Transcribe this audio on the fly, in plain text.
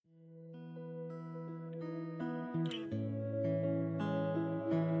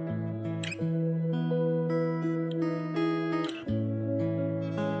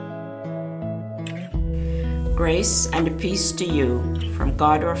Grace and peace to you from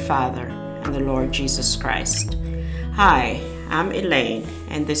God our Father and the Lord Jesus Christ. Hi, I'm Elaine,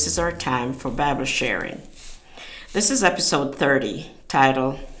 and this is our time for Bible sharing. This is episode 30,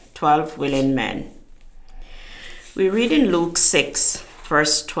 titled 12 Willing Men. We read in Luke 6,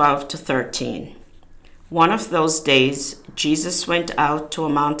 verse 12 to 13. One of those days, Jesus went out to a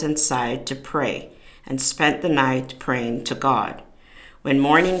mountainside to pray and spent the night praying to God. When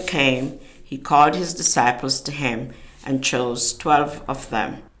morning came, he called his disciples to him and chose 12 of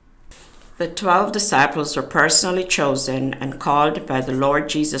them. The 12 disciples were personally chosen and called by the Lord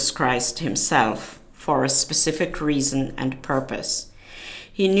Jesus Christ himself for a specific reason and purpose.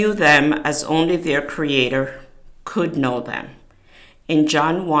 He knew them as only their Creator could know them. In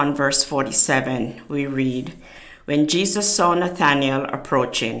John 1 verse 47, we read, "When Jesus saw Nathanael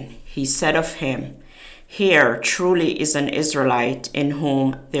approaching, he said of him, 'Here truly is an Israelite in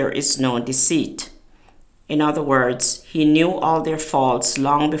whom there is no deceit.'" In other words, he knew all their faults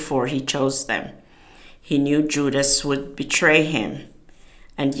long before he chose them. He knew Judas would betray him,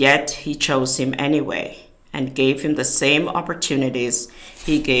 and yet he chose him anyway and gave him the same opportunities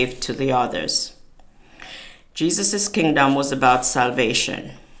he gave to the others. Jesus' kingdom was about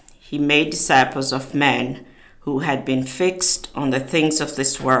salvation. He made disciples of men who had been fixed on the things of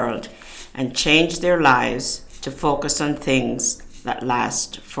this world and changed their lives to focus on things that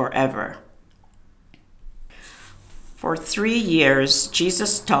last forever. For 3 years,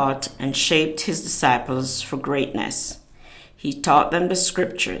 Jesus taught and shaped his disciples for greatness. He taught them the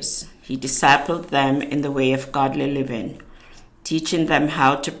scriptures. He discipled them in the way of godly living, teaching them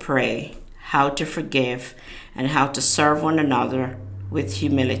how to pray, how to forgive, and how to serve one another with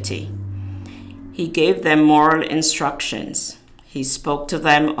humility. He gave them moral instructions. He spoke to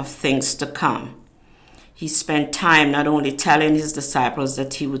them of things to come. He spent time not only telling his disciples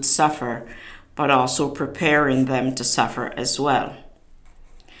that he would suffer, but also preparing them to suffer as well.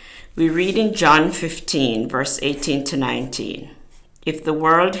 We read in John 15, verse 18 to 19, "If the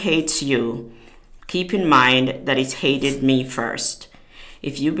world hates you, keep in mind that it hated me first.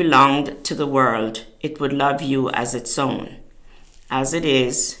 If you belonged to the world, it would love you as its own. As it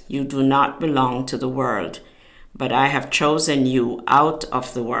is, you do not belong to the world, but I have chosen you out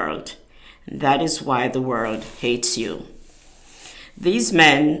of the world. That is why the world hates you." These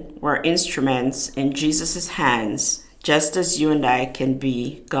men were instruments in Jesus' hands, just as you and I can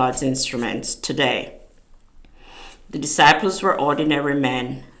be God's instruments today. The disciples were ordinary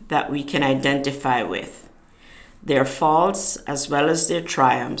men that we can identify with. Their faults, as well as their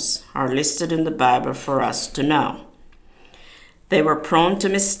triumphs, are listed in the Bible for us to know. They were prone to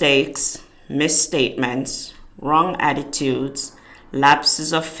mistakes, misstatements, wrong attitudes,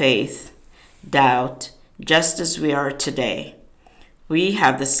 lapses of faith, doubt, just as we are today. We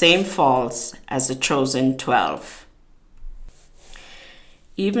have the same faults as the chosen 12.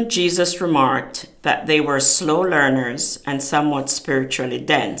 Even Jesus remarked that they were slow learners and somewhat spiritually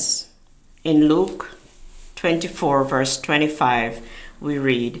dense. In Luke 24, verse 25, we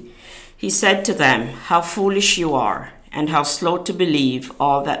read, "He said to them, 'How foolish you are, and how slow to believe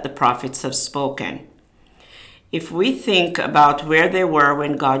all that the prophets have spoken.'" If we think about where they were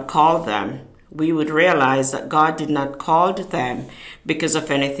when God called them, we would realize that God did not call them because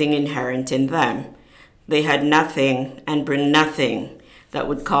of anything inherent in them. They had nothing and bring nothing that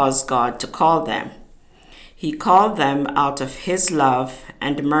would cause God to call them. He called them out of his love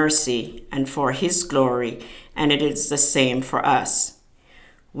and mercy and for his glory, and it is the same for us.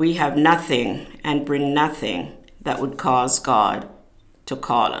 We have nothing and bring nothing that would cause God to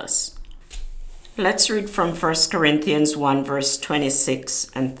call us. Let's read from 1 Corinthians 1, verse 26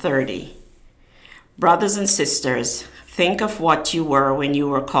 and 30. "Brothers and sisters, think of what you were when you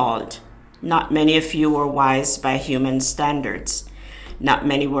were called. Not many of you were wise by human standards. Not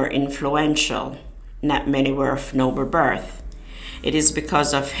many were influential. Not many were of noble birth. It is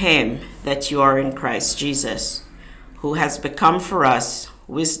because of him that you are in Christ Jesus, who has become for us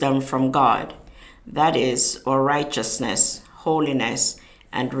wisdom from God, that is, our righteousness, holiness,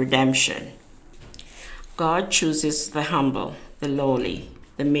 and redemption." God chooses the humble, the lowly,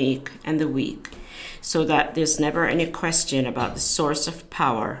 the meek, and the weak, so that there's never any question about the source of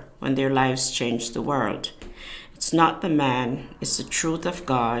power when their lives change the world. It's not the man, it's the truth of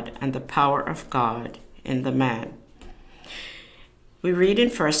God and the power of God in the man. We read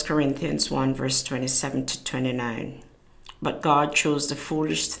in 1 Corinthians 1, verse 27 to 29, "But God chose the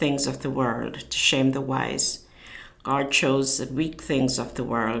foolish things of the world to shame the wise. God chose the weak things of the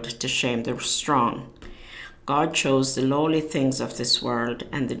world to shame the strong. God chose the lowly things of this world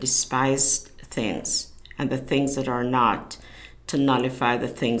and the despised things and the things that are not to nullify the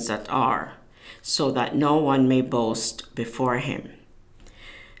things that are, so that no one may boast before him.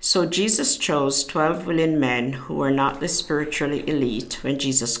 So Jesus chose 12 willing men who were not the spiritually elite when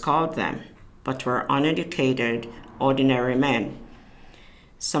Jesus called them, but were uneducated, ordinary men.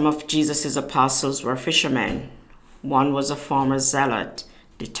 Some of Jesus' apostles were fishermen. One was a former zealot,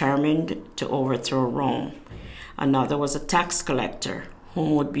 determined to overthrow Rome. Another was a tax collector,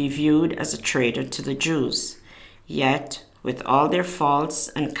 whom would be viewed as a traitor to the Jews. Yet, with all their faults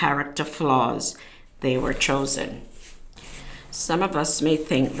and character flaws, they were chosen. Some of us may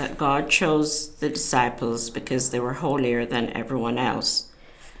think that God chose the disciples because they were holier than everyone else.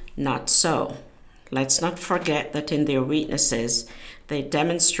 Not so. Let's not forget that in their weaknesses, they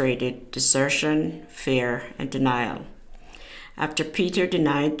demonstrated desertion, fear, and denial. After Peter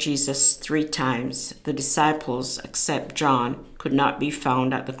denied Jesus 3 times, the disciples, except John, could not be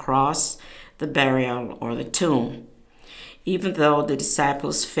found at the cross, the burial, or the tomb. Even though the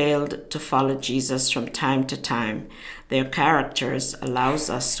disciples failed to follow Jesus from time to time, their characters allows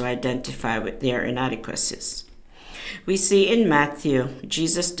us to identify with their inadequacies. We see in Matthew,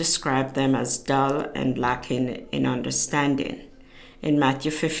 Jesus described them as dull and lacking in understanding. In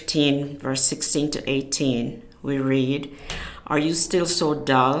Matthew 15, verse 16 to 18, we read, "Are you still so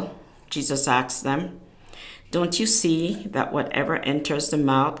dull?" Jesus asked them. "Don't you see that whatever enters the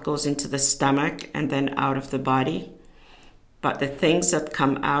mouth goes into the stomach and then out of the body? But the things that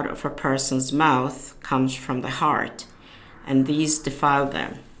come out of a person's mouth comes from the heart, and these defile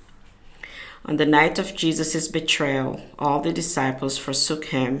them." On the night of Jesus' betrayal, all the disciples forsook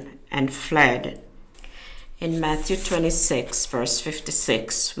him and fled. In Matthew 26, verse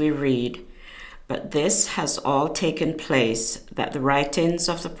 56, we read, "But this has all taken place that the writings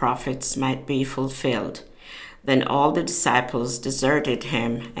of the prophets might be fulfilled. Then all the disciples deserted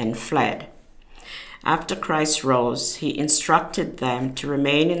him and fled." After Christ rose, he instructed them to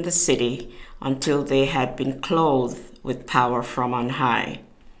remain in the city until they had been clothed with power from on high.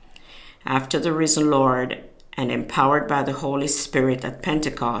 After the risen Lord, and empowered by the Holy Spirit at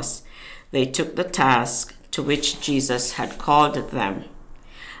Pentecost, they took the task to which Jesus had called them.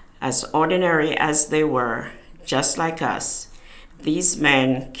 As ordinary as they were, just like us, these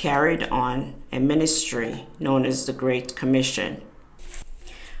men carried on a ministry known as the Great Commission,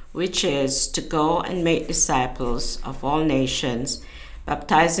 which is to go and make disciples of all nations,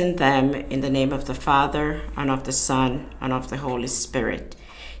 baptizing them in the name of the Father, and of the Son, and of the Holy Spirit,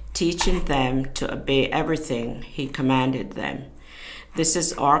 teaching them to obey everything he commanded them. This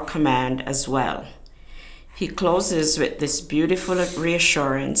is our command as well. He closes with this beautiful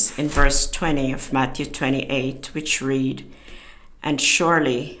reassurance in verse 20 of Matthew 28, which read, "And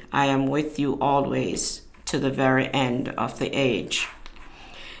surely I am with you always, to the very end of the age."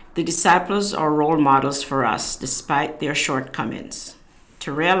 The disciples are role models for us despite their shortcomings.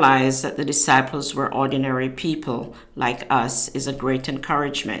 To realize that the disciples were ordinary people like us is a great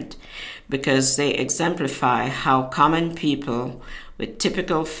encouragement because they exemplify how common people with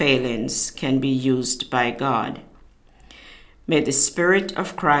typical failings can be used by God. May the Spirit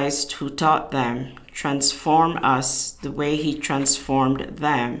of Christ who taught them transform us the way he transformed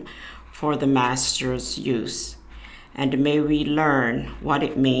them for the Master's use. And may we learn what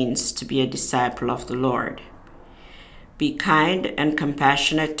it means to be a disciple of the Lord. Be kind and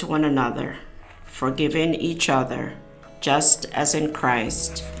compassionate to one another, forgiving each other, just as in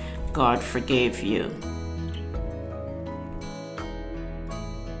Christ God forgave you.